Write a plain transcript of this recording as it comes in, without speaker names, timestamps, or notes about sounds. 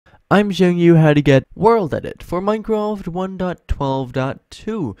I'm showing you how to get World Edit for Minecraft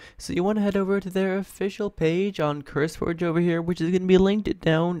 1.12.2. So you want to head over to their official page on CurseForge over here, which is going to be linked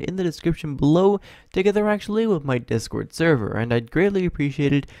down in the description below, together actually with my Discord server, and I'd greatly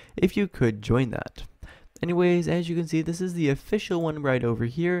appreciate it if you could join that. Anyways, as you can see, this is the official one right over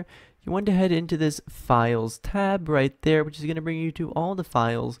here. You want to head into this Files tab right there, which is going to bring you to all the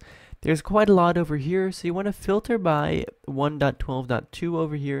files. There's quite a lot over here, so you want to filter by 1.12.2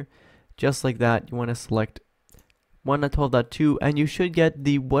 over here, just like that. You want to select 1.12.2, and you should get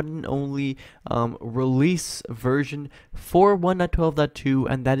the one and only release version for 1.12.2,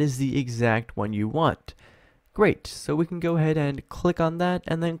 and that is the exact one you want. Great, so we can go ahead and click on that,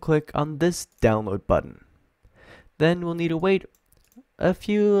 and then click on this download button. Then we'll need to wait a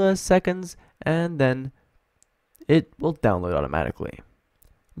few seconds, and then it will download automatically.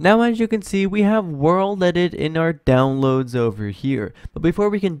 Now, as you can see, we have World Edit in our downloads over here. But before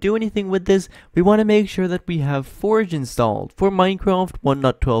we can do anything with this, we want to make sure that we have Forge installed for Minecraft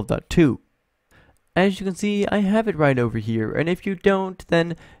 1.12.2. As you can see, I have it right over here, and if you don't,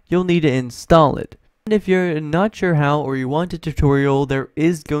 then you'll need to install it. And if you're not sure how, or you want a tutorial, there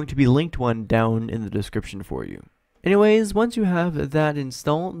is going to be linked one down in the description for you. Anyways, once you have that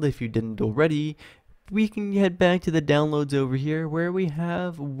installed, if you didn't already, we can head back to the downloads over here where we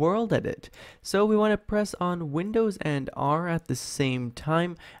have World Edit. So we want to press on Windows and R at the same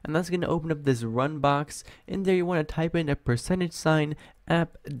time, and that's going to open up this run box. In there you want to type in a %,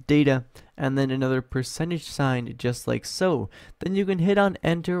 app data, and then another %, just like so. Then you can hit on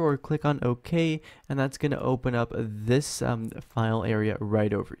enter or click on OK, and that's going to open up this file area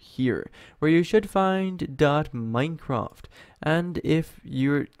right over here, where you should find .minecraft. And if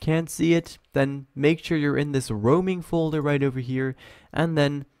you can't see it, then make sure you're in this roaming folder right over here, and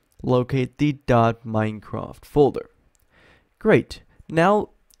then locate the .minecraft folder. Great. Now,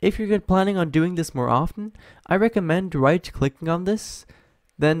 if you're planning on doing this more often, I recommend right-clicking on this,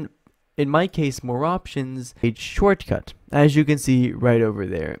 then, in my case, more options, a shortcut, as you can see right over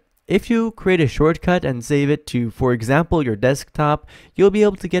there. If you create a shortcut and save it to, for example, your desktop, you'll be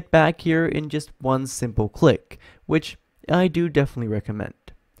able to get back here in just one simple click, which I do definitely recommend.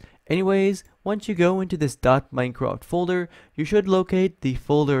 Anyways, once you go into this .minecraft folder, you should locate the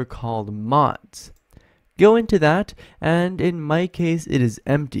folder called mods. Go into that, and in my case, it is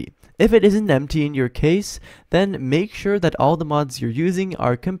empty. If it isn't empty in your case, then make sure that all the mods you're using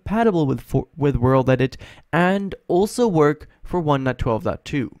are compatible with World Edit and also work for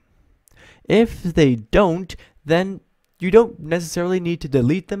 1.12.2. If they don't, then you don't necessarily need to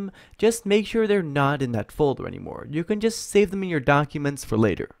delete them, just make sure they're not in that folder anymore. You can just save them in your documents for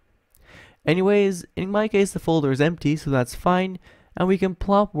later. Anyways, in my case the folder is empty, so that's fine, and we can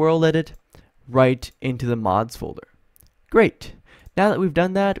plop World Edit right into the mods folder. Great! Now that we've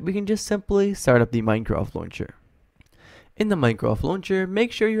done that, we can just simply start up the Minecraft launcher. In the Minecraft launcher,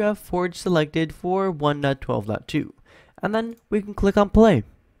 make sure you have Forge selected for 1.12.2, and then we can click on play.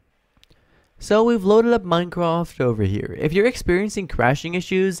 So we've loaded up Minecraft over here. If you're experiencing crashing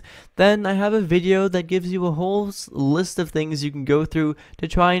issues, then I have a video that gives you a whole list of things you can go through to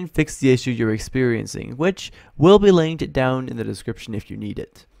try and fix the issue you're experiencing, which will be linked down in the description if you need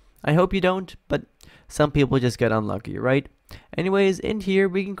it. I hope you don't, but some people just get unlucky, right? Anyways, in here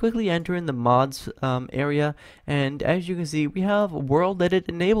we can quickly enter in the mods area, and as you can see, we have World Edit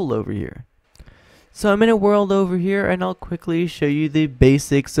enabled over here. So I'm in a world over here, and I'll quickly show you the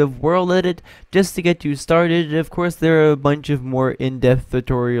basics of World Edit just to get you started. Of course, there are a bunch of more in-depth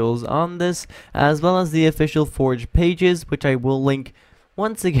tutorials on this, as well as the official Forge pages, which I will link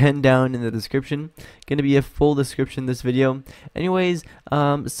once again down in the description. Gonna be a full description this video. Anyways,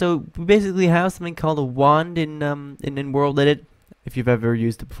 so we basically have something called a wand in World Edit. If you've ever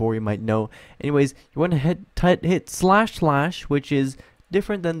used it before, you might know. Anyways, you want to hit // which is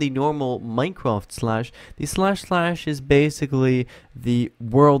different than the normal Minecraft slash. The // is basically the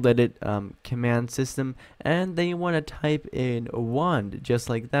World Edit command system, and then you want to type in a wand just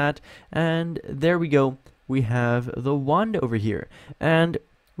like that, and there we go. We have the wand over here, and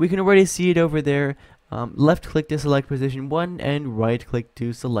we can already see it over there. Left click to select position 1 and right click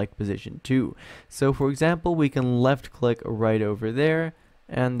to select position 2. So for example, we can left click right over there,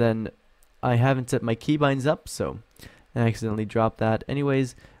 and then I haven't set my keybinds up, so I accidentally dropped that.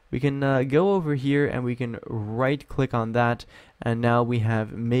 Anyways, we can go over here and we can right click on that, and now we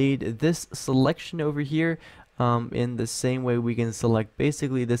have made this selection over here. In the same way, we can select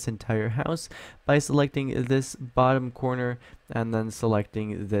basically this entire house by selecting this bottom corner and then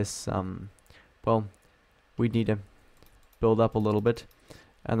selecting this, well, we need to build up a little bit,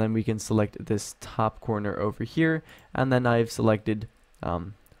 and then we can select this top corner over here, and then I've selected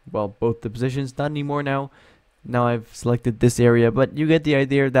well, both the positions. Not anymore now. Now I've selected this area, but you get the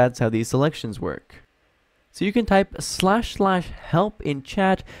idea. That's how these selections work. So you can type //help in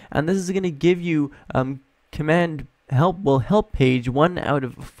chat, and this is going to give you command help page 1 out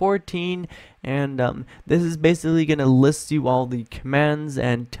of 14, and this is basically going to list you all the commands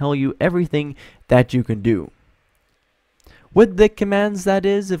and tell you everything that you can do. With the commands, that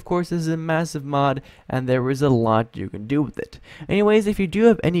is, of course, this is a massive mod, and there is a lot you can do with it. Anyways, if you do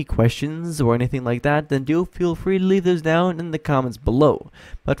have any questions or anything like that, then do feel free to leave those down in the comments below.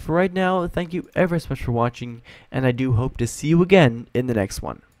 But for right now, thank you ever so much for watching, and I do hope to see you again in the next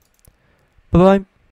one. Bye-bye.